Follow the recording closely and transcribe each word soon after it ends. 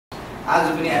आज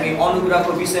पनि हामी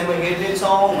अनुग्रहको विषयमा हेर्ने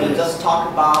छौं. We'll just talk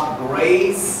about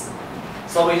grace.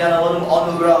 सबैजना भनौं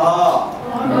अनुग्रह.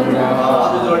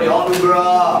 अनुग्रह.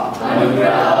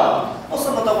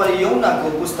 उसमा तपाईले यौनाको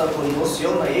पुस्तक खोल्नुहोस्.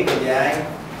 यौना 1 अध्याय.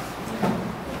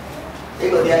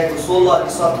 1 अध्यायको 16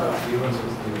 अनि 17.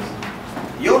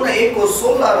 यौना 1 को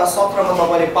 16 र 17 मा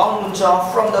तपाईले पाउनुहुन्छ.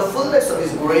 From the fullness of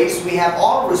His grace we have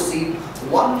all received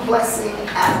one blessing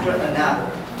after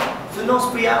another.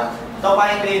 सुन्नुहोस् प्रिय,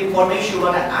 तपाईले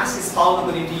परमेश्वरबाट आशीष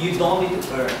पाउनको निम्ति you don't need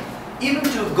to earn. Even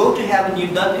to go to heaven you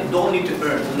don't need to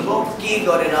earn. बुझ्नुभयो? के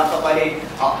गरेर तपाईले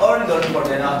earn गर्नु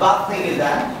पर्दैन. But thing is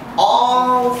that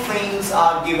all things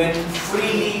are given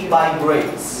freely by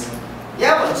grace.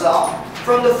 Yeah, भन्छ.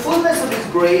 From the fullness of His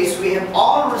grace we have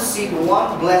all received one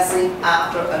blessing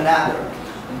after another.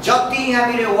 जति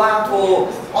हामीले उहाँको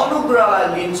अनुग्रहलाई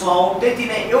लिन्छौं त्यति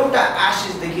नै एउटा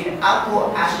आशीषदेखि अर्को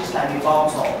आशीषलाई हामी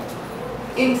पाउँछौं.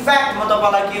 In fact, म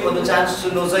तपाईलाई के भन्न चाहन्छु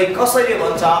सुन्नुहोस् है. कसैले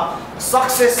भन्छ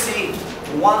सक्सेस चाहिँ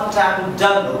one time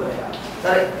done हो भनेर.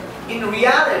 तर in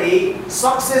reality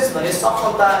सक्सेस भने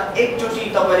सफलता एकचोटी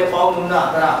तपाईले पाउनुहुन्न,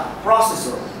 तर प्रोसेस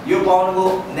हो. यो पाउनुभयो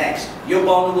नेक्स्ट, यो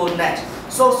पाउनुभयो नेक्स्ट.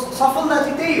 So सफलता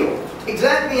चाहिँ त्यही हो.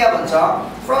 Exactly यहाँ भन्छ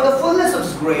from the fullness of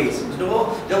His grace. बुझ्नुभयो?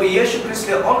 जब येशू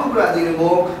ख्रीष्टले अनुग्रह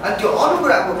दिनुभयो अनि त्यो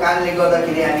अनुग्रहको कारणले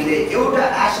गर्दाखेरि हामीले एउटा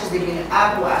आशीषदेखि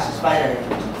अर्को आशीष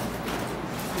पाइरहेका छौं.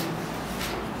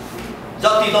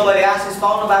 जति तपाईले आशीष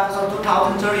पाउनु भएको छ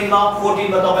 2013 मा 14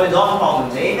 मा तपाईले जन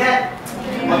पाउनुहुन्छ. Amen.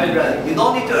 You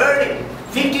don't need to earn it.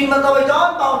 15 मा तपाईले जन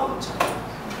पाउनुहुन्छ.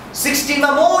 16 मा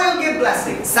more you'll get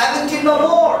blessing. 17 मा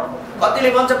more.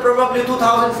 कतिले भन्छ probably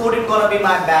 2014 gonna be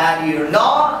my bad year.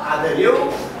 No, I tell you,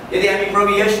 यदि हामी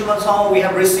प्रभु येशूमा छौं, we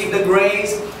have received the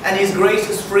grace and His grace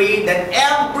is free, then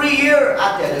every year,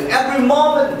 I tell you, every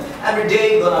moment, every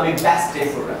day gonna be best day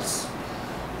for us.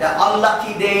 The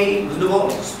unlucky day,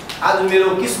 आज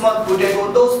मेरो किस्मत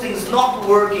फुटेको, those things not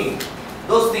working,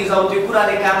 those things अब त्यो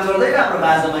कुराले काम गर्दैन हाम्रो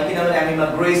माझमा किनभने हामीमा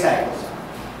ग्रेस आएको छ.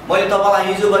 मैले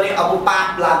तपाईलाई हिजो भने अब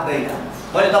पाप लाग्दैन.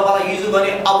 मैले तपाईलाई हिजो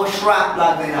भने अब श्राप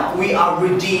लाग्दैन. We are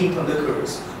redeemed from the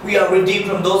curse. We are redeemed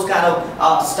from those kind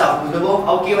of stuff. बुझ्नुभयो?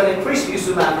 अब के भने ख्रीष्ट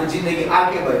येशूमा हाम्रो जिन्दगी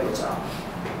अर्कै भएको छ.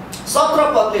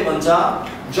 17 पदले भन्छ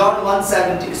John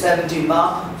 1:17 मा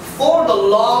for the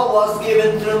law was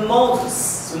given through Moses.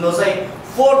 सुन्नुहोस् है.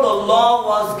 For the law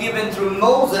was given through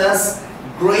Moses,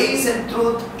 grace and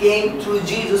truth came through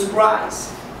Jesus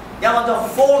Christ. यहाँ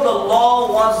भन्छ for the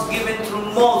law was given through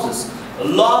Moses.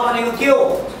 Law भनेको के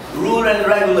हो? Rule and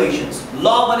regulations.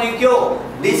 Law भनेको के हो?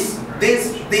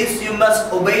 This you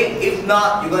must obey, if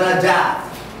not you're gonna die.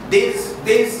 This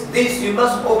you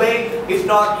must obey, if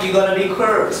not you're gonna be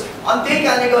cursed. अनि त्यही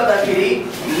कारणले गर्दाखेरि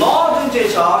law जुन चाहिँ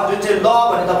छ, जुन चाहिँ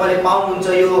law भने तपाईले पाउनुहुन्छ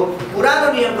यो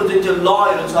पुरानो नियमको जुन चाहिँ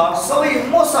lawहरु छ सबै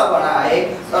मोसाबाट आए,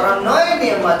 तर नयाँ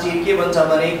नियममा चाहिँ के भन्छ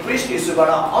भने ख्रीष्ट येशूबाट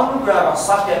अनुग्रह र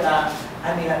सत्यता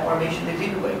हामीलाई परमेश्वरले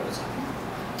दिनुभएको छ.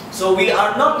 So we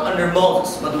are not under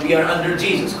Moses, but we are under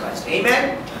Jesus Christ.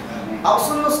 Amen. अब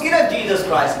सुन्नुहोस् किन Jesus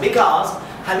Christ? Because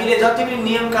हामीले जति पनि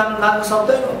नियम कानुन मान्न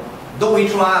सक्दैनौं. Though we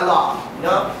try a lot, you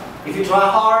know, if you try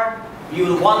hard,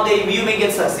 one day you may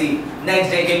get succeed. Next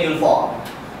day again you'll fall.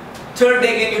 Third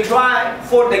day again you try.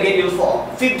 Fourth day again you'll fall.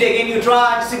 Fifth day again you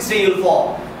try. Sixth day you'll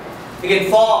fall. You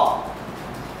can fall.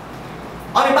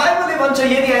 अनि बाइबलले भन्छ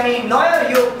यदि हामी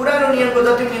नयाँ यो पुरानो नियमको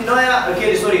जति पनि नयाँ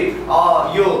के सरी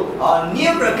यो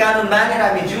नियम र कानुन मानेर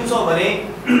हामी जिउँछौं भने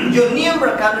यो नियम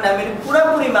र कानुन हामीले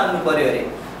पुरापुरी मान्नु पर्यो अरे.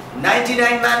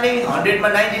 99 मान्ने, 100 मा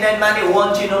 99 मान्ने,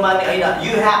 1 चाहिँ नमान्ने हैन.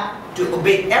 You have to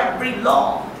obey every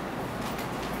law.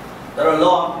 तर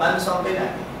law मान्न सक्दैन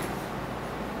हामी.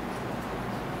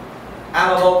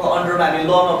 आमा बाउको अन्डरमा हामी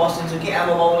लमा बस्छौं कि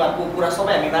आमा बाउको कुरा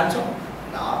सबै हामी मान्छौं?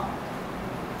 न.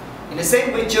 In the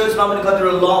same way church मा पनि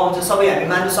कतिवटा law हुन्छ सबै हामी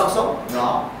मान्न सक्छौं? न.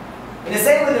 In the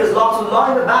same way there is lots of law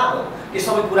in the Bible. के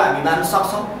सबै कुरा हामी मान्न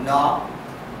सक्छौं? न.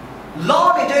 Law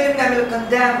ले जहिले पनि हामीलाई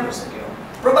condemn गर्छ.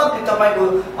 Probably तपाईको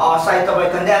सायद तपाई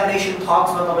condemnation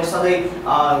thoughts मा तपाई सधैं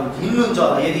हिँड्नुहुन्छ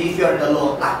होला. यदि if you are in the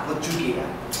law, म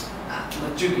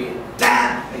चुकिए.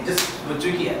 Damn, I just म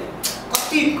चुकिए.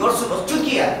 कति गर्छु म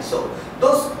चुकिए. So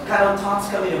those kind of thoughts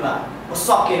come in your mind. म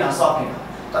सकेन.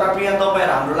 तर प्रिय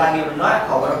तपाईहरु हाम्रो लागि एउटा नयाँ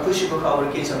खबर र खुशीको खबर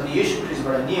के छ भने येशू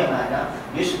ख्रीष्टबाट नियम आएन.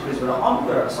 येशू ख्रीष्टबाट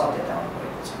अनुग्रह र सत्यता आउनु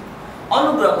भएको छ.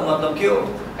 अनुग्रहको मतलब के हो?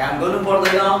 काम गर्नु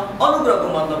पर्दैन. अनुग्रहको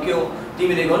मतलब के हो?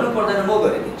 तिमीले गर्नु पर्दैन, म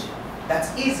गरिदिन्छु.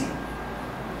 That's easy.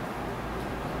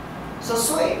 So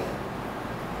sweet.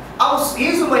 अब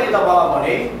हिजो मैले तपाईलाई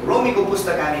भने रोमीको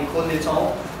पुस्तक हामी खोल्ने छौं.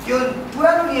 त्यो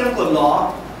पुरानो नियमको ल,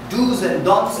 do's and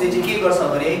don'ts ले चाहिँ के गर्छ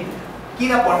भने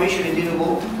किन परमेश्वरले दिनुभयो?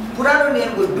 पुरानो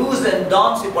नियमको डुज एन्ड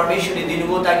डन्स परमेश्वरले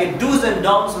दिनुभयो ताकि डुज एन्ड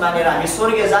डन्स मानेर हामी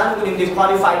स्वर्ग जानुको निम्ति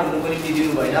क्वालिफाइड हुनुको निम्ति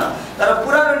दिनु भएन तर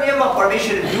पुरानो नियममा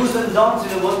परमेश्वरले डुज एन्ड डन्स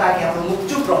दिनुभयो ताकि हाम्रो मुख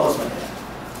चुप रहोस् भनेर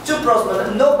चुप रहोस्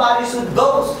भनेर नोबडी शुड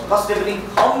बोस्ट कसले पनि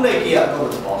खम्दै केयर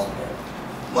गर्नु पर्छ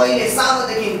मैले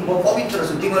सानोदेखि म पवित्र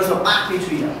छु तिमीहरूसँग पापी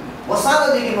छुइनँ म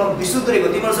सानोदेखि म विशुद्ध रहेको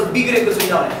तिमीहरूसँग बिग्रेको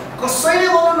छुइनँ भने कसैले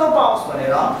बोल्नु नपाओस्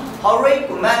भनेर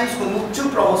हरेक मानिसको मुख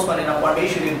चुप रहोस् भनेर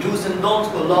परमेश्वरले डुज एन्ड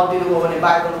डन्ट्सको ल दिनुभयो भने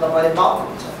बाइबलमा तपाईँले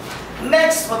पाउनुहुन्छ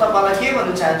नेक्स्ट म तपाईँलाई के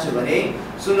भन्न चाहन्छु भने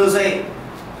सुन्नुहोस् है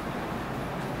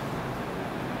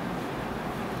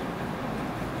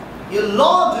यो ल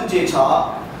जुन चाहिँ छ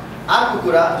अर्को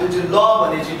कुरा जुन चाहिँ ल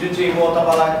भने चाहिँ जुन चाहिँ म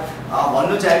तपाईँलाई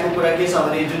भन्नु चाहेको कुरा के छ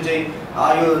भने जुन चाहिँ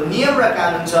यो नियम र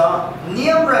कानुन छ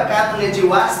नियम र कानुनले चाहिँ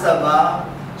वास्तवमा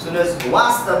सुन्नुहोस्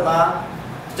वास्तवमा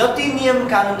जति नियम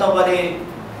कानुन तपाईँले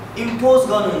इम्पोज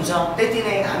गर्नुहुन्छ त्यति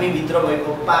नै हामीभित्र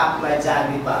भएको पापलाई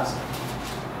जागृत पार्छ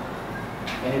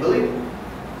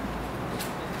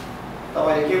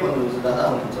तपाईँले के भन्नुहुन्छ दादा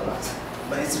हुनुहुन्छ लाग्छ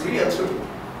but it's real true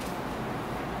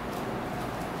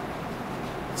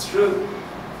it's true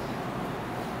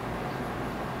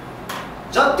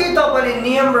जति तपाईँले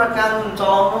नियम र कानुन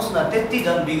चलाउनुहोस् न त्यति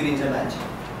झन् बिग्रिन्छ मान्छे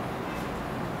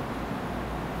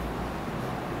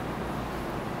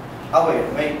अब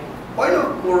हेरौँ है पहिलो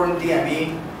कोरिन्थी हामी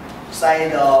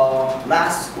सायद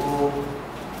लास्टको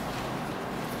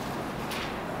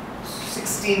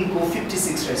 16 को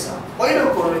 56 रहेछ पहिलो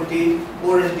कोरिन्थी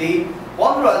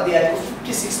 15 अध्यायको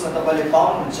 56 मा तपाईले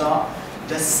पाउनुहुन्छ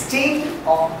the sting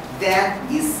of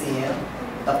death is sin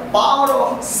the power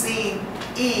of sin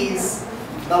is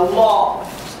the law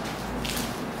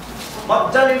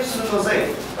मजाले सुन्नुहोस् है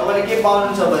तपाईले के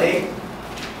पाउनुहुन्छ भने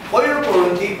पहिलो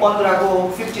कोरिन्थी 15 को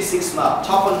 56 मा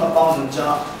 56 मा पाउनुहुन्छ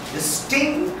the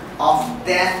sting of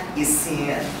death is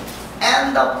sin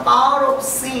and the power of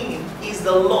sin is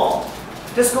the law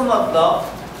त्यसको मतलब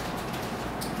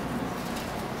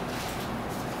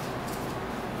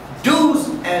do's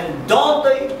and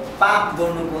don't पाप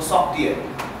गर्नुको शक्ति हो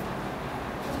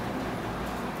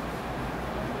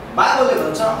बाइबलले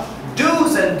भन्छ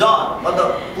do's and don't मतलब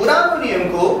पुरानो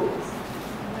नियमको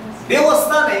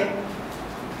व्यवस्था नै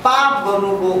पाप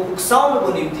गर्नुको उक्साउनुको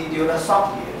निम्ति त्यो एउटा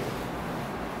शक्ति हो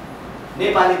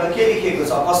नेपालीमा के लेखेको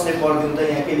छ कसले पढ्दिउँ त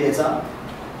यहाँ के लेखेछ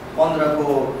 15 को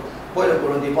पहिलो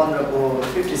कोरिन्थी 15 को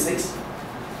 56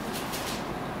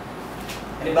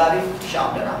 Anybody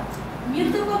shout it out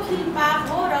मृत्युको खेल पाप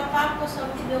हो र पापको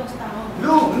शक्ति व्यवस्था हो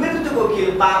लु मृत्युको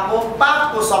खेल पाप हो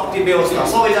पापको शक्ति व्यवस्था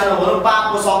सबैजना भनौँ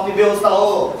पापको शक्ति व्यवस्था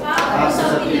हो पापको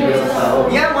शक्ति व्यवस्था हो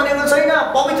यहाँ भनेको छैन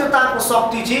पवित्रताको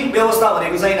शक्ति चाहिँ व्यवस्था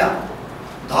भनेको छैन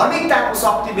धार्मिकताको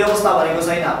शक्ति व्यवस्था भनेको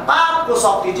छैन पापको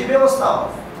शक्ति चाहिँ व्यवस्था हो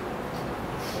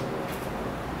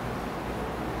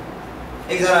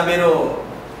एकजना मेरो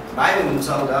भाइ हुनुहुन्छ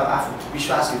उता आफू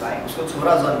विश्वासी भाइ उसको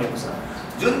छोरा जन्मेको छ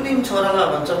जुन दिन छोरालाई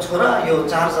भन्छ छोरा यो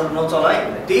चार्जर नचलाइ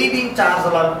त्यही दिन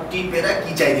चार्जरलाई टिपेर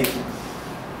किचाइदिन्छु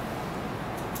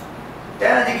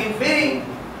त्यहाँदेखि फेरि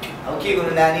अब के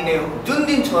गर्नु नानी नै हो जुन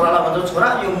दिन छोरालाई भन्छ छोरा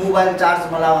यो मोबाइल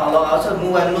चार्जमा लगाउँछ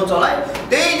मोबाइल नचलाइ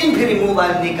त्यही दिन फेरि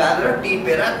मोबाइल निकालेर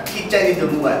टिपेर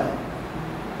किचाइदिन्छ मोबाइल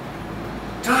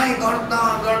ट्राई गर्दा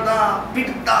गर्दा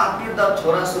पिट्दा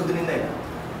छोरा सुध्रिँदैन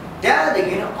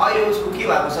त्यहाँदेखि अहिले उसको के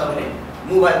भएको छ भने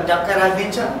मोबाइल टक्क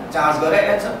राखिदिन्छ चार्ज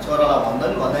गराइरहेछ छोरालाई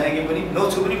भन्दैन कि पनि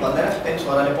नछु पनि भन्दैन त्यहाँदेखि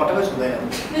छोराले पटक्कै छुँदैन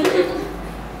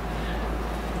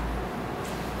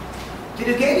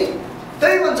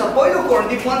त्यही भन्छ पहिलो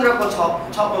कोरिन्थी 15 को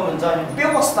 6 भन्छ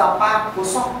व्यवस्था पापको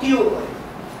शक्ति हो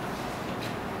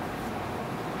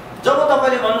जब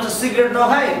तपाईँले भन्नुहुन्छ सिगरेट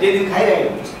नखाए त्यही दिन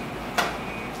खाइरहेको हुन्छ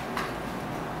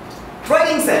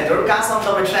ट्रेनिङ सेन्टर कहाँसम्म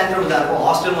तपाईँ सेन्टरमा जाएको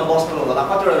हस्टेलमा बस्नु होला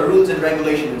कतिवटा रुल्स एन्ड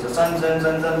रेगुलेसन हुन्छ सन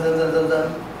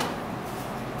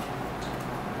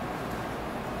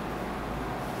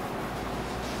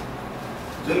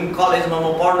जुन कलेजमा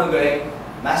म पढ्न गएँ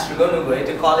मास्टर गर्नु गएँ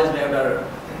त्यो कलेजमा एउटा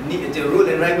त्यो रुल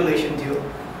एन्ड रेगुलेसन थियो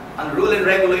अनि रुल एन्ड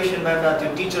रेगुलेसनमा एउटा त्यो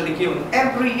टिचरले के भन्नु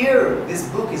every year this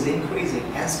book is increasing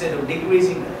instead of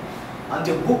decreasing अनि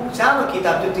त्यो बुक सानो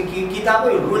किताब त्यो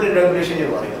किताबै रुल एन्ड रेगुलेसनले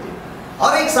भरेको थियो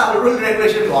हरेक साल रुल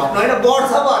रेगुलेसन घट्नु होइन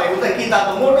बढ्छ भरे उता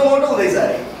किताब मोटो हुँदैछ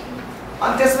अरे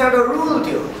अनि त्यसमा एउटा रुल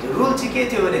थियो त्यो रुल चाहिँ के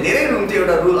थियो भने धेरै रुल थियो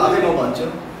एउटा रुल अझै म भन्छु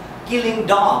killing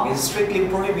dug is strictly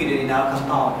prohibited in our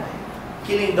country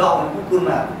killing डग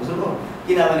कुकुरमा बुझ्नुभयो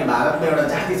किनभने भारतमा एउटा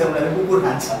जाति छ उनीहरूले कुकुर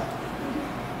खान्छ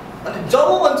अनि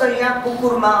जब भन्छ यहाँ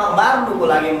कुकुरमा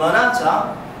मार्नुको लागि मना छ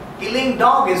killing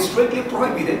dug is strictly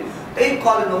prohibited त्यही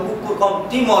कलेजमा कुकुर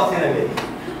कम्ती मर्थेन फेरि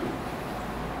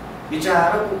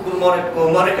बिचारा कुकुर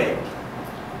मरेकै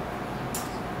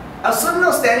अब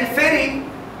सुन्नुहोस् त्यहाँदेखि फेरि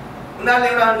उनीहरूले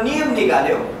एउटा नियम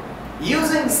निकाल्यो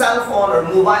Using cell phone or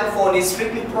mobile phone is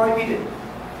strictly prohibited.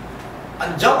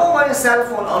 And जब मैले cell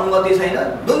phone अनुमति छैन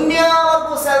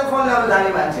दुनियाको cell phone ल्याउन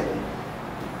जाने मान्छेले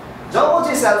जब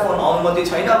चाहिँ cell phone अनुमति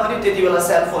छैन भने त्यति बेला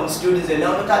cell phone स्टुडियोले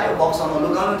ल्याउन थाल्यो बक्समा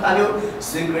लुकाउन थाल्यो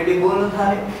सिक्रेटली बोल्न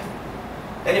थाल्यो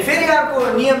अनि फेरि अर्को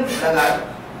नियम लगायो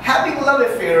having love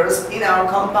affairs in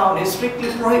our compound is strictly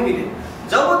prohibited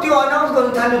जब त्यो अनाउन्स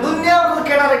गर्न थाल्यो दुनियाको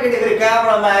केटा र केटीहरु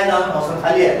क्यामेरा माया जान बस्न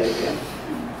थालिहाल्यो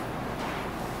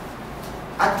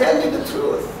I tell you the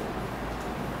truth.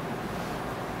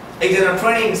 एकजना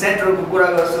ट्रेनिङ सेन्टरको कुरा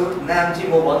गर्छु नाम चाहिँ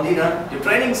म भन्दिनँ त्यो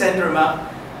ट्रेनिङ सेन्टरमा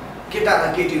केटा र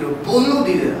केटीहरु बोल्नु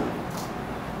दिदैन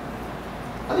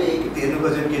अलिकति हेर्नु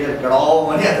खोज्यो केटा गडाउ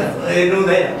भने हेर्नु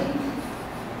हुँदैन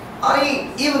अनि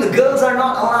even the girls are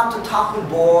not allowed to talk with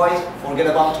boys. Forget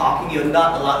about talking, you're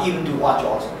not allowed even to watch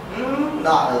also.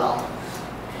 Not allowed.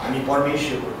 हामी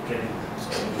परमेश्वरको ट्रेनिङ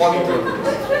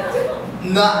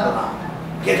पवित्र not allowed.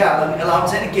 केटाहरुलाई अलाउड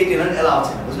छैन केटीहरुलाई अलाउड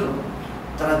छैन बुझ्नु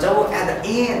तर जब एट द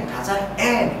एन्ड थाहा छ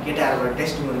एन्ड केटाहरुबाट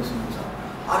टेस्टिमोनी सुन्नु छ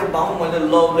अरे बाउ मैले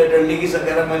लभ लेटर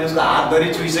लेखिसकेर मैले उसको हात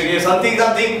धरि छुइसके समथिङ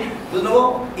बुझ्नुभयो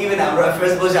इभन हाम्रो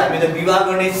अफेयर्स पछि हामी त विवाह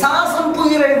गर्ने सासन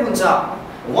पुगिरहेको हुन्छ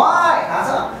वाइ थाहा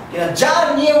छ किन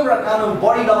जहाँ नियम र कानुन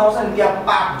बढी लगाउँछ नि त्यहाँ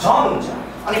पाप झन हुन्छ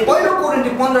अनि पहिलो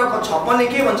कोरिन्थी 15:56 ले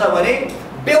के भन्छ भने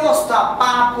व्यवस्था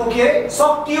पापको के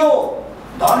शक्ति हो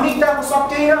धार्मिकताको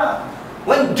शक्ति होइन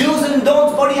When do's and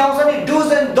don'ts बढी आउँछ नि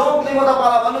do's and don'ts ले म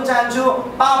तपाईलाई भन्न चाहन्छु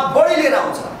पाप बढी लिएर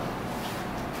आउँछ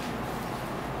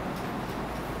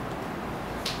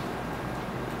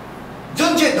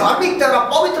जुन चाहिँ धार्मिकता र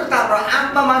पवित्रता र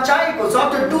आत्मामा चाहिएको छ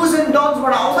त्यो do's and don'ts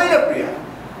बाट आउँदैन प्रिय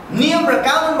नियम र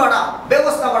कानुनबाट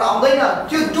व्यवस्थाबाट आउँदैन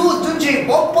त्यो जुन चाहिँ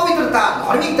पवित्रता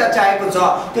धार्मिकता चाहिएको छ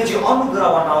त्यो चाहिँ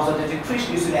अनुग्रहबाट आउँछ त्यो चाहिँ ख्रीष्ट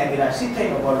येशूले हामीलाई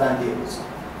सिधैमा वरदान दिएको छ